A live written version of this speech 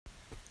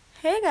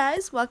Hey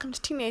guys, welcome to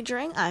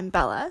Teenagering. I'm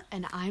Bella.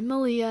 And I'm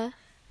Malia.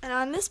 And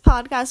on this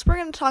podcast, we're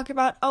going to talk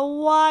about a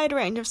wide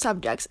range of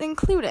subjects,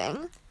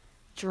 including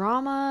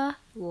drama,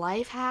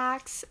 life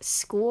hacks,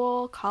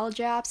 school, college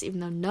apps, even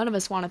though none of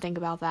us want to think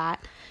about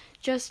that.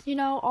 Just,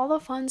 all the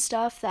fun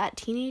stuff that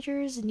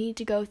teenagers need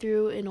to go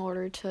through in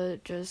order to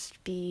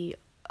just be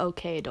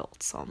okay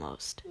adults,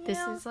 almost. Yeah. This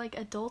is like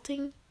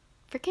adulting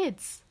for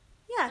kids.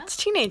 Yeah, it's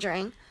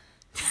Teenagering.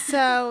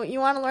 So, you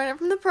want to learn it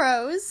from the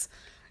pros,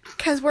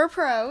 because we're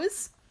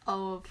pros.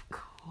 Of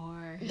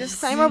course.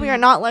 Disclaimer, we are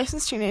not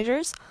licensed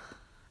teenagers.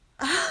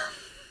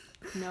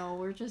 No,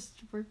 we're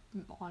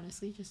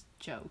honestly just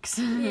jokes.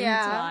 Yeah.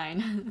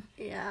 It's fine.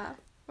 Yeah.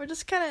 We're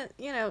just kind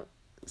of,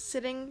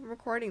 sitting,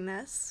 recording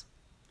this.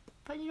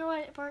 But you know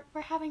what?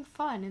 We're having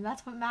fun, and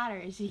that's what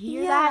matters. You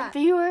hear Yeah. that,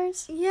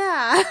 viewers?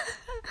 Yeah.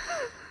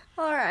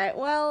 All right.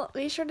 Well,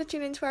 be sure to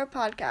tune into our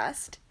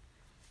podcast.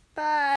 Bye.